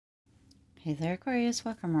Hey there, Aquarius.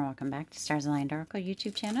 Welcome or welcome back to Stars Aligned Oracle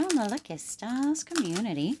YouTube channel and the Lucky Stars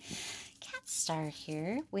community. Cat Star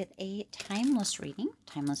here with a timeless reading.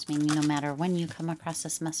 Timeless meaning no matter when you come across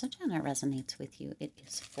this message and it resonates with you, it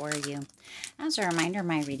is for you. As a reminder,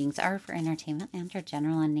 my readings are for entertainment and are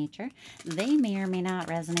general in nature. They may or may not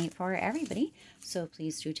resonate for everybody, so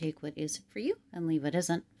please do take what is for you and leave what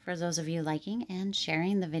isn't. For those of you liking and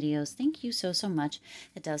sharing the videos, thank you so much.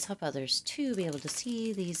 It does help others to be able to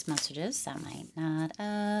see these messages that might not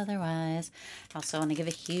otherwise. I also want to give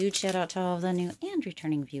a huge shout out to all of the new and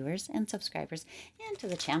returning viewers and subscribers, and to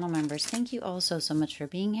the channel members. Thank you all so much for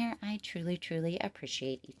being here. I truly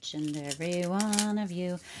appreciate each and every one of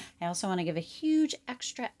you. I also want to give a huge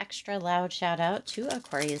extra loud shout out to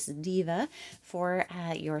Aquarius Diva for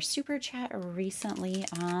your super chat recently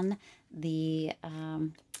on the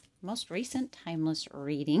most recent timeless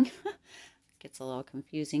reading. Gets a little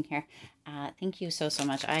confusing here. Thank you so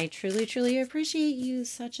much. I truly appreciate you.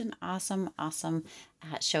 Such an awesome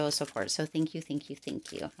show of support. So thank you.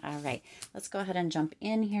 All right, let's go ahead and jump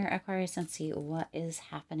in here, Aquarius, and see what is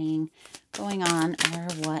happening, going on, or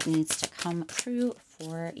what needs to come through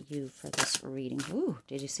for you for this reading. Ooh,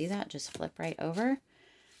 did you see that just flip right over?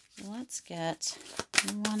 Let's get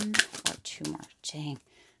one or two more. Dang,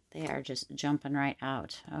 they are just jumping right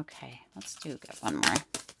out. Okay, let's get one more.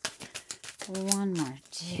 One more.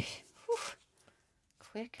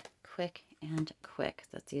 Quick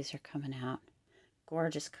that these are coming out.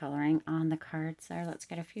 Gorgeous coloring on the cards there. Let's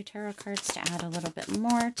get a few tarot cards to add a little bit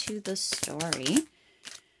more to the story.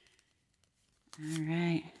 All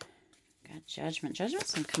right. Got Judgment.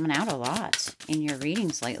 Judgment's been coming out a lot in your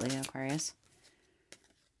readings lately, Aquarius.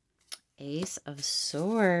 Ace of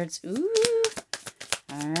Swords. Ooh.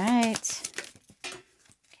 All right.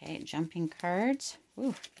 Okay, jumping cards.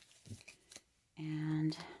 Ooh.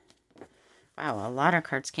 And wow, a lot of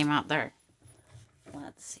cards came out there.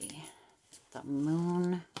 Let's see. The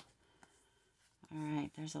Moon. All right,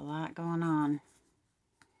 there's a lot going on.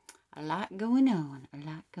 All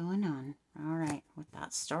right, with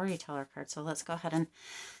that storyteller card. So let's go ahead and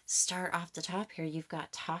start off the top here. You've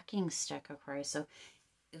got Talking Stick, Aquarius. So,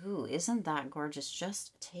 ooh, isn't that gorgeous?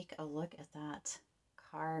 Just take a look at that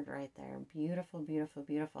card right there.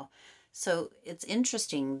 Beautiful. So it's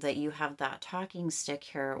interesting that you have that talking stick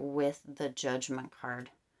here with the Judgment card.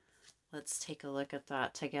 Let's take a look at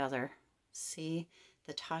that together. See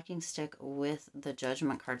the talking stick with the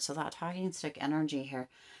Judgment card. So that talking stick energy here,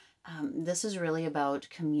 this is really about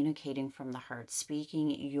communicating from the heart,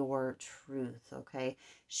 speaking your truth, okay?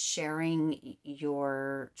 Sharing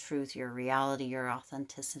your truth, your reality, your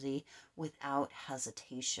authenticity without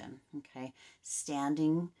hesitation, okay?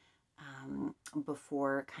 Standing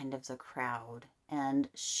before kind of the crowd and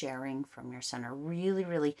sharing from your center.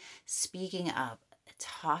 Really speaking up,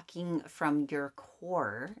 talking from your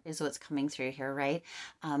core is what's coming through here, right?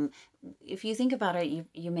 If you think about it,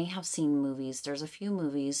 you may have seen movies. There's a few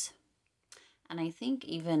movies, and I think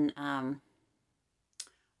even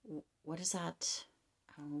what is that?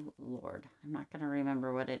 Oh Lord, I'm not going to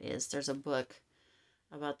remember what it is. There's a book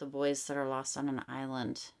about the boys that are lost on an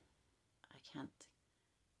island. I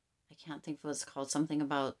can't think of what it's called. Something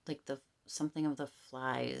about like something of the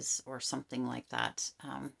flies or something like that.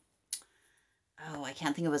 Oh, I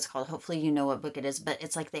can't think of what it's called. Hopefully you know what book it is, but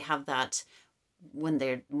it's like they have that when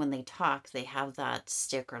they talk, they have that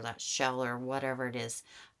stick or that shell or whatever it is.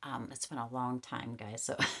 It's been a long time, guys,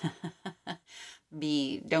 so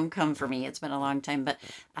don't come for me. It's been a long time, but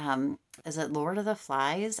is it Lord of the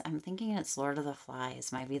Flies? I'm thinking it's Lord of the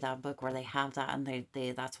Flies. Might be that book where they have that and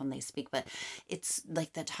they that's when they speak. But it's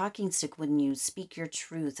like the talking stick when you speak your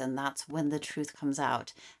truth, and that's when the truth comes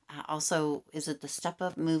out. Also, is it the Step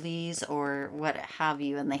Up movies or what have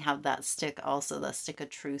you? And they have that stick also, the stick of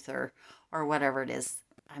truth or whatever it is.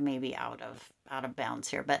 I may be out of bounds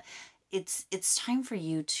here, but it's time for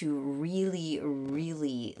you to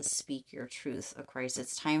really speak your truth, Aquarius.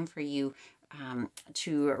 It's time for you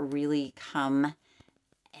to really come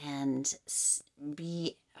and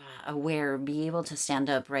be aware, be able to stand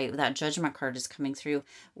up, right? That Judgment card is coming through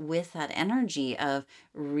with that energy of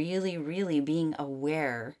really being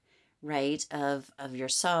aware, right, of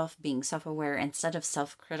yourself, being self-aware instead of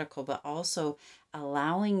self-critical, but also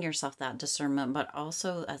allowing yourself that discernment, but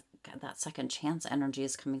also that second chance energy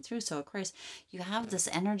is coming through. So Aquarius, you have this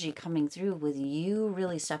energy coming through with you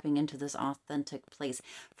really stepping into this authentic place.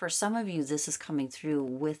 For some of you, this is coming through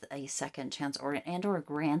with a second chance or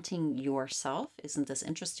granting yourself. Isn't this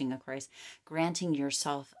interesting, Aquarius? Granting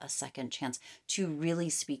yourself a second chance to really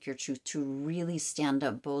speak your truth, to really stand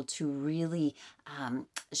up bold, to really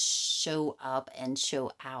show up and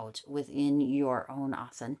show out within your own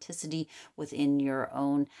authenticity, within your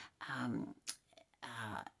own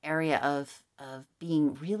area of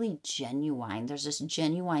being really genuine. There's this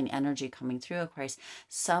genuine energy coming through, Aquarius.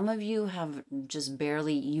 Some of you have just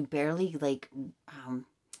barely like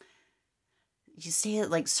you stay at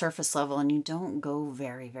like surface level and you don't go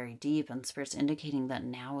very, very deep. And Spirit's indicating that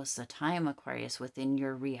now is the time, Aquarius, within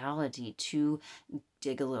your reality to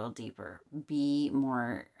dig a little deeper, be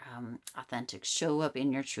more authentic, show up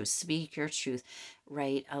in your truth, speak your truth,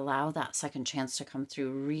 right? Allow that second chance to come through.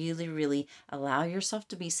 Really, really allow yourself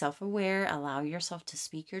to be self-aware, allow yourself to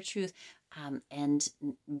speak your truth, and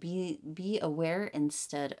be aware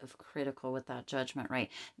instead of critical with that judgment, right?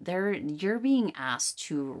 You're being asked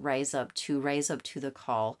to rise up to the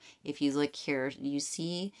call. If you look here, you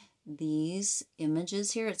see these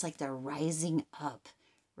images here. It's like they're rising up,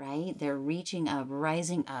 right? They're reaching up,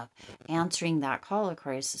 rising up, answering that call,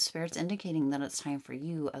 Aquarius. The Spirit's indicating that it's time for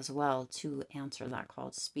you as well to answer that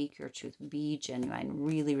call, speak your truth, be genuine,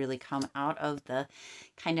 really, really come out of the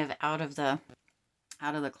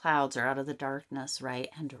clouds or out of the darkness, right?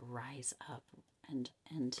 And rise up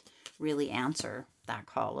and really answer that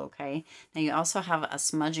call, okay? Now you also have a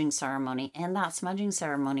smudging ceremony, and that smudging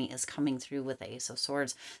ceremony is coming through with the Ace of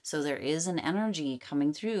Swords. So there is an energy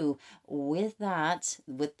coming through with that,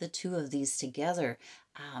 with the two of these together,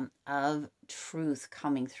 of truth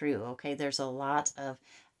coming through, okay? There's a lot of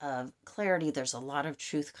clarity. There's a lot of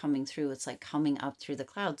truth coming through. It's like coming up through the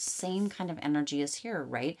clouds. Same kind of energy is here,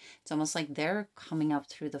 right? It's almost like they're coming up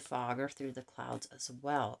through the fog or through the clouds as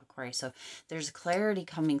well, Aquarius. So there's clarity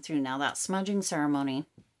coming through. Now that smudging ceremony,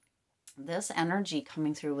 this energy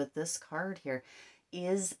coming through with this card here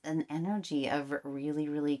is an energy of really,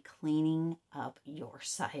 really cleaning up your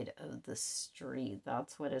side of the street.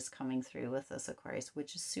 That's what is coming through with this, Aquarius,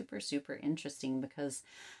 which is super, super interesting because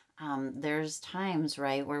there's times,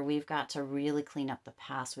 right, where we've got to really clean up the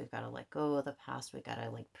past. We've got to let go of the past. We got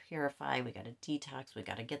to like purify. We got to detox. We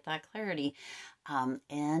got to get that clarity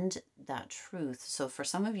and that truth. So for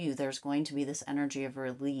some of you, there's going to be this energy of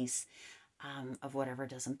release of whatever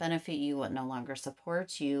doesn't benefit you, what no longer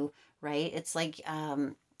supports you, right? It's like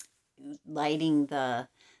lighting the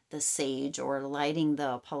sage or lighting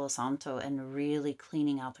the Palo Santo and really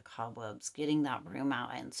cleaning out the cobwebs, getting that broom out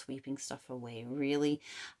and sweeping stuff away, really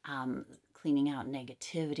cleaning out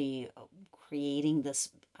negativity, creating this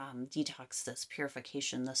detox, this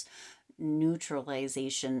purification, this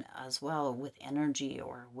neutralization as well with energy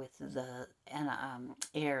or with the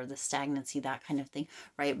air, the stagnancy, that kind of thing,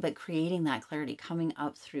 right? But creating that clarity coming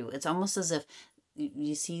up through. It's almost as if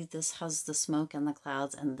you see this has the smoke and the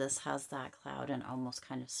clouds, and this has that cloud and almost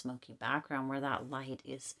kind of smoky background where that light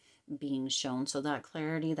is being shown. So that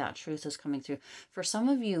clarity, that truth is coming through. For some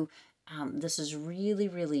of you, this is really,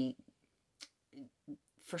 really,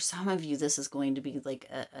 for some of you, this is going to be like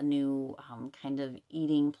a new kind of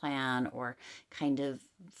eating plan, or kind of,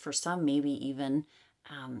 for some, maybe even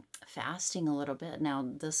fasting a little bit. Now,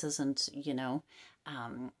 this isn't,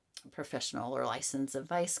 professional or licensed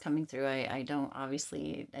advice coming through. I don't,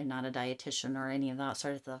 obviously, I'm not a dietitian or any of that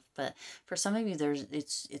sort of stuff, but for some of you,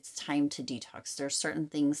 it's time to detox. There's certain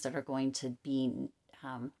things that are going to be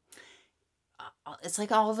it's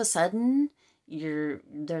like all of a sudden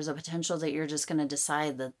there's a potential that you're just going to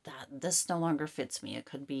decide that this no longer fits me. It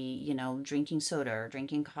could be, drinking soda or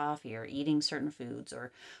drinking coffee or eating certain foods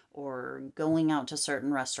or going out to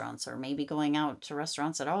certain restaurants, or maybe going out to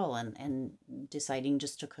restaurants at all and deciding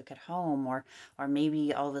just to cook at home, or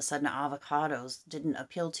maybe all of a sudden avocados didn't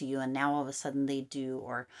appeal to you and now all of a sudden they do,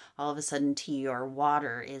 or all of a sudden tea or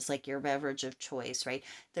water is like your beverage of choice, right?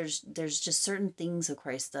 There's just certain things, of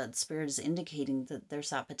course, that Spirit is indicating that there's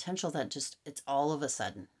that potential that just, it's all of a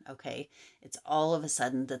sudden, okay? It's all of a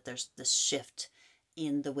sudden that there's this shift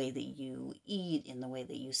in the way that you eat, in the way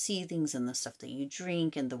that you see things, in the stuff that you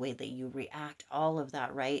drink, and the way that you react, all of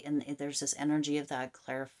that, right? And there's this energy of that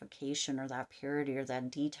clarification or that purity or that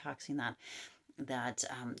detoxing, that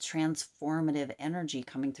transformative energy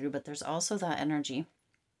coming through. But there's also that energy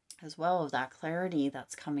as well, of that clarity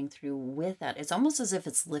that's coming through with that. It's almost as if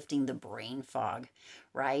it's lifting the brain fog,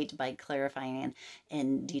 right? By clarifying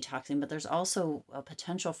and detoxing. But there's also a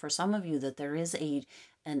potential for some of you that there is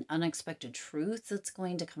an unexpected truth that's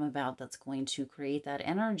going to come about, that's going to create that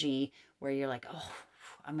energy where you're like, oh,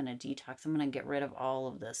 I'm going to detox. I'm going to get rid of all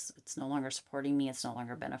of this. It's no longer supporting me. It's no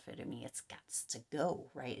longer benefiting me. It's got to go,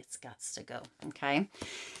 right? It's got to go. Okay.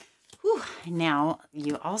 Whew. Now,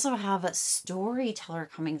 you also have a storyteller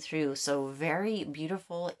coming through. So very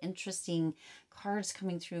beautiful, interesting cards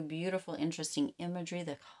coming through. Beautiful, interesting imagery.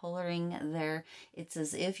 The coloring there. It's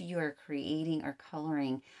as if you are creating or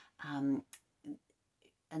coloring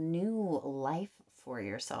a new life for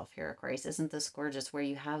yourself here, Aquarius. Isn't this gorgeous, where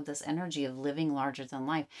you have this energy of living larger than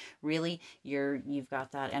life? Really, you've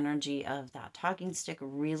got that energy of that talking stick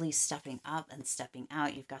really stepping up and stepping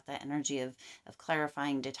out. You've got that energy of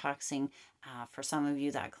clarifying, detoxing. For some of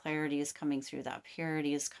you, that clarity is coming through, that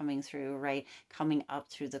purity is coming through, right? Coming up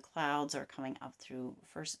through the clouds, or coming up through,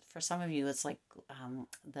 for some of you, it's like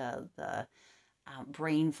the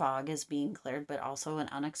brain fog is being cleared, but also an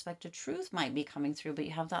unexpected truth might be coming through. But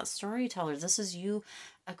you have that storyteller. This is you,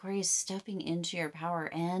 Aquarius, stepping into your power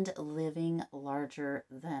and living larger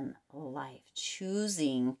than life,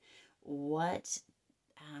 choosing what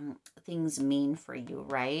things mean for you,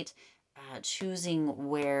 right? Choosing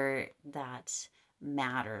where that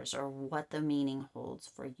matters, or what the meaning holds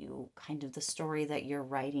for you, kind of the story that you're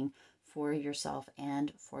writing for yourself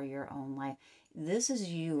and for your own life. This is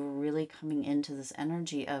you really coming into this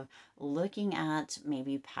energy of looking at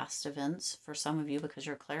maybe past events for some of you, because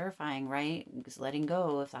you're clarifying, right? Because letting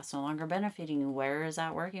go, if that's no longer benefiting you, where is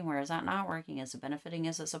that working? Where is that not working? Is it benefiting?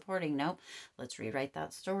 Is it supporting? Nope. Let's rewrite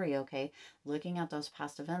that story, okay? Looking at those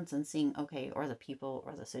past events and seeing, okay, or the people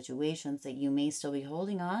or the situations that you may still be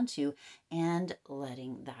holding on to, and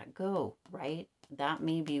letting that go, right? That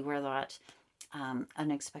may be where that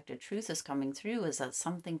unexpected truth is coming through, is that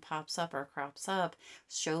something pops up or crops up,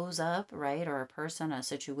 shows up, right? Or a person, a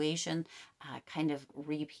situation kind of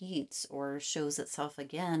repeats or shows itself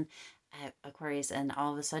again at Aquarius, and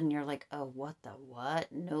all of a sudden you're like, oh, what the what?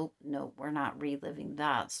 Nope, we're not reliving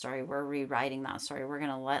that story. We're rewriting that story. We're going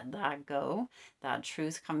to let that go. That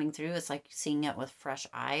truth coming through, it's like seeing it with fresh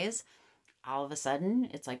eyes. All of a sudden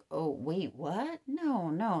it's like, oh wait, what?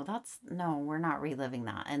 No, that's no, we're not reliving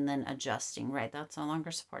that. And then adjusting, right? That's no longer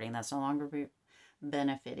supporting, that's no longer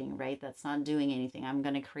benefiting, right? That's not doing anything. I'm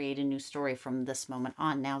going to create a new story from this moment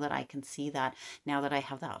on. Now that I can see that, now that I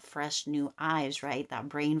have that fresh new eyes, right? That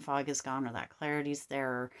brain fog is gone, or that clarity's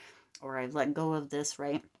there, or I've let go of this,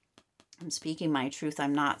 right? I'm speaking my truth.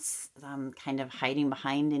 I'm not kind of hiding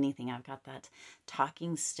behind anything. I've got that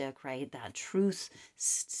talking stick, right? That truth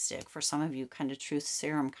stick. For some of you, kind of truth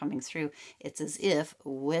serum coming through. It's as if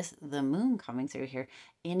with the moon coming through here,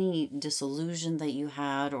 any disillusion that you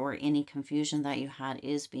had or any confusion that you had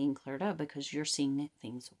is being cleared up, because you're seeing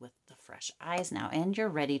things with the fresh eyes now, and you're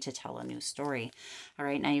ready to tell a new story. All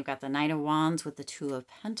right, now you've got the Knight of Wands with the Two of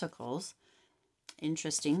Pentacles.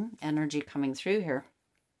 Interesting energy coming through here.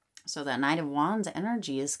 So that Knight of Wands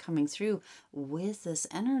energy is coming through with this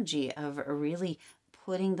energy of really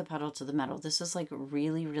putting the pedal to the metal. This is like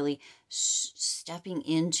really stepping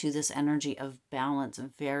into this energy of balance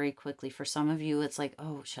very quickly. For some of you, it's like,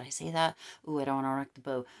 oh, should I say that? Ooh, I don't want to rock the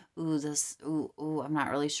boat. Ooh, I'm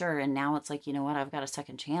not really sure. And now it's like, you know what? I've got a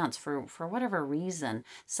second chance for whatever reason.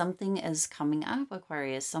 Something is coming up,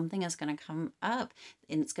 Aquarius. Something is going to come up,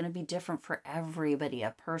 and it's going to be different for everybody.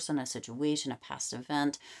 A person, a situation, a past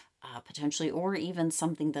event, potentially, or even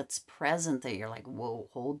something that's present that you're like, whoa,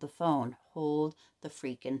 hold the phone, hold the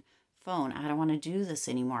freaking phone. I don't want to do this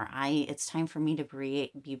anymore. It's time for me to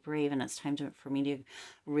be brave, and it's time for me to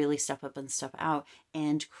really step up and step out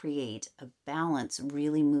and create a balance,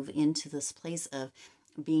 really move into this place of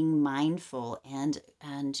being mindful and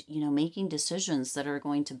making decisions that are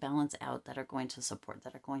going to balance out, that are going to support,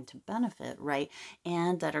 that are going to benefit, right?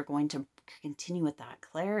 And that are going to continue with that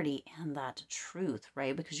clarity and that truth,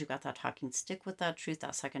 right? Because you've got that talking stick with that truth,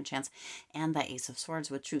 that second chance, and that Ace of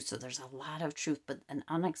Swords with truth. So there's a lot of truth, but an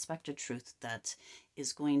unexpected truth that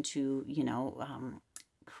is going to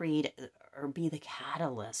create or be the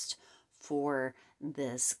catalyst for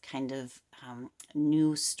this kind of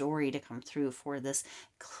new story to come through, for this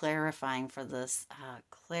clarifying, for this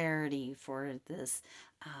clarity, for this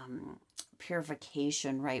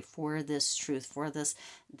purification, right? For this truth, for this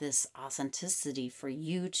authenticity, for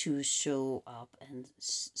you to show up and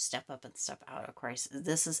step up and step out, of course.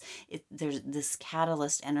 This is it. There's this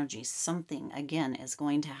catalyst energy. Something again is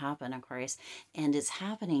going to happen, Aquarius, and it's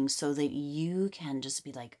happening so that you can just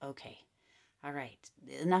be like, okay, All right,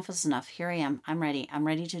 enough is enough. Here I am. I'm ready. I'm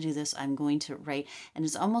ready to do this. I'm going to write. And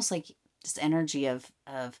it's almost like this energy of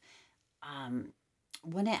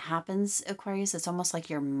when it happens, Aquarius, it's almost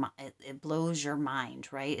like it blows your mind,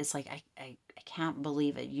 right? It's like, I can't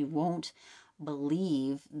believe it. You won't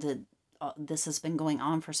believe that this has been going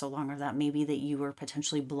on for so long, or that maybe that you were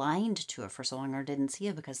potentially blind to it for so long or didn't see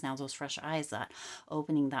it, because now those fresh eyes, that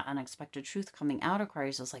opening, that unexpected truth coming out,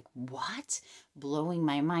 Aquarius, was like, what? Blowing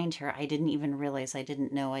my mind here. I didn't even realize, I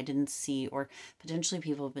didn't know, I didn't see, or potentially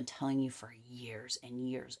people have been telling you for years and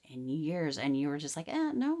years and years, and you were just like,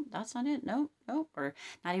 no, that's not it. No, no, or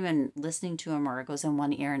not even listening to them, or it goes in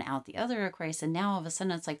one ear and out the other, Aquarius. And now all of a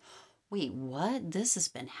sudden it's like, wait, what? This has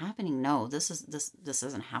been happening. No, this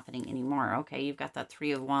isn't happening anymore. Okay, you've got that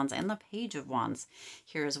Three of Wands and the Page of Wands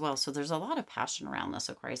here as well. So there's a lot of passion around this,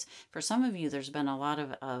 Aquarius. For some of you, there's been a lot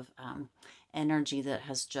of energy that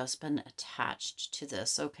has just been attached to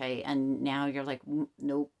this. Okay, and now you're like,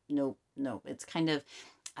 nope, nope, nope. It's kind of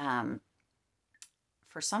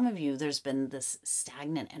for some of you, there's been this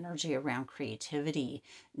stagnant energy around creativity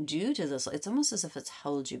due to this. It's almost as if it's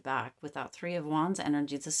held you back. With that Three of Wands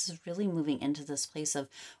energy, this is really moving into this place of,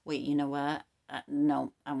 wait, you know what?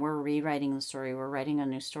 No, and we're rewriting the story. We're writing a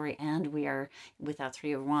new story, and we are, with that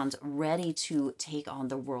Three of Wands, ready to take on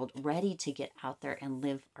the world, ready to get out there and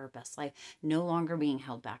live our best life, no longer being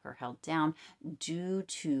held back or held down due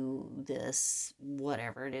to this,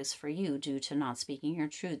 whatever it is for you, due to not speaking your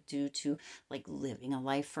truth, due to like living a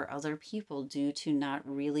life for other people, due to not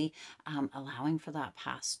really allowing for that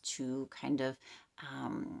past to kind of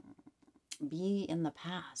be in the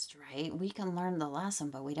past, right? We can learn the lesson,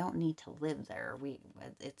 but we don't need to live there.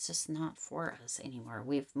 It's just not for us anymore.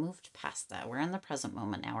 We've moved past that. We're in the present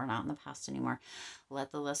moment now. We're not in the past anymore.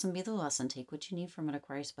 Let the lesson be the lesson. Take what you need from it,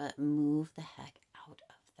 Aquarius, but move the heck out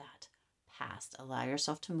of that past. Allow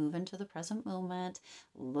yourself to move into the present moment.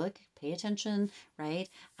 Look, pay attention, right?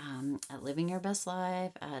 At living your best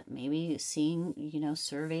life, at maybe seeing,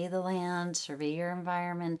 survey the land, survey your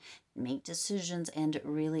environment, make decisions, and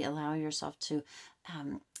really allow yourself to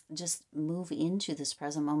just move into this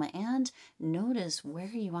present moment and notice where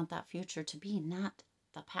you want that future to be, not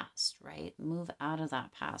the past, right? Move out of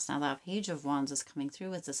that past. Now that Page of Wands is coming through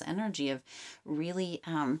with this energy of really,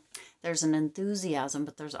 there's an enthusiasm,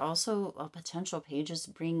 but there's also a potential. Pages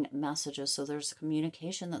bring messages. So there's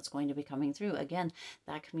communication that's going to be coming through. Again,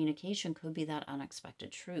 that communication could be that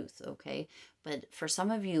unexpected truth. Okay. But for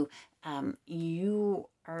some of you, you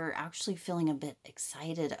are actually feeling a bit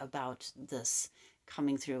excited about this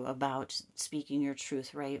coming through, about speaking your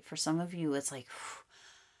truth, right? For some of you, it's like,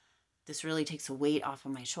 this really takes a weight off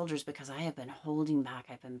of my shoulders, because I have been holding back.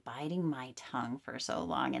 I've been biting my tongue for so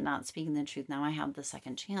long and not speaking the truth. Now I have the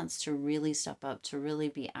second chance to really step up, to really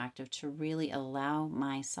be active, to really allow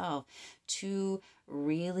myself to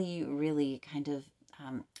really, really kind of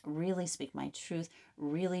really speak my truth,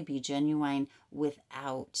 really be genuine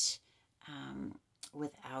without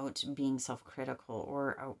without being self-critical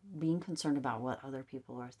or being concerned about what other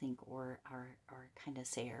people are think or kind of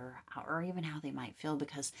say, or even how they might feel,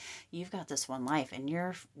 because you've got this one life and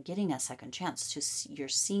you're getting a second chance to you're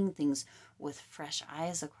seeing things with fresh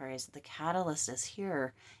eyes, Aquarius. The catalyst is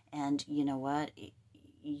here, and you know what?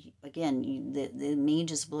 Again, it may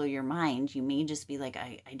just blow your mind. You may just be like,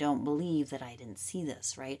 I don't believe that I didn't see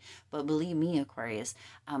this, right? But believe me, Aquarius,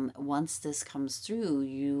 once this comes through,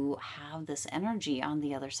 you have this energy on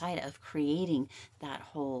the other side of creating that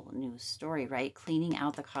whole new story, right? Cleaning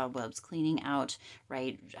out the cobwebs, cleaning out,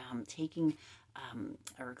 right? Taking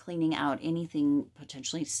or cleaning out anything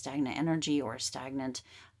potentially stagnant energy or stagnant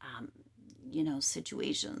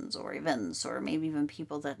situations or events, or maybe even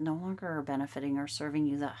people that no longer are benefiting or serving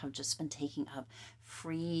you, that have just been taking up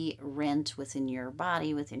free rent within your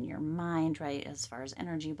body, within your mind, right? As far as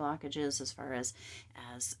energy blockages, as far as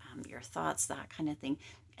your thoughts, that kind of thing.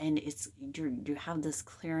 And you have this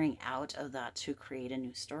clearing out of that to create a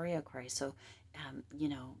new story, Aquarius. So,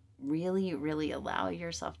 really, really allow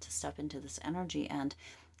yourself to step into this energy, and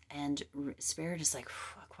Spirit is like,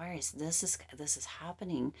 Aquarius, this is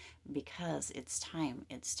happening because it's time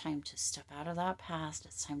to step out of that past.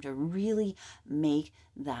 It's time to really make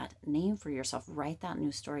that name for yourself, write that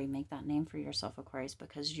new story, make that name for yourself, Aquarius,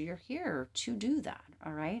 because you're here to do that.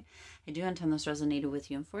 All right, I do intend this resonated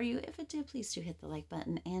with you and for you. If it did, please do hit the like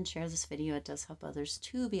button and share this video. It does help others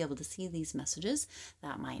to be able to see these messages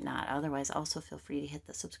that might not otherwise. Also, feel free to hit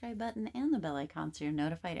the subscribe button and the bell icon so you're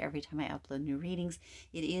notified every time I upload new readings.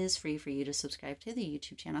 It is free for you to subscribe to the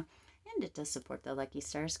YouTube channel, and it does support the Lucky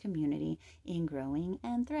Stars community in growing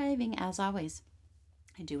and thriving. As always,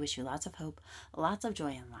 I do wish you lots of hope, lots of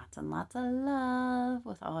joy, and lots of love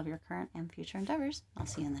with all of your current and future endeavors. I'll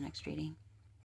see you in the next reading.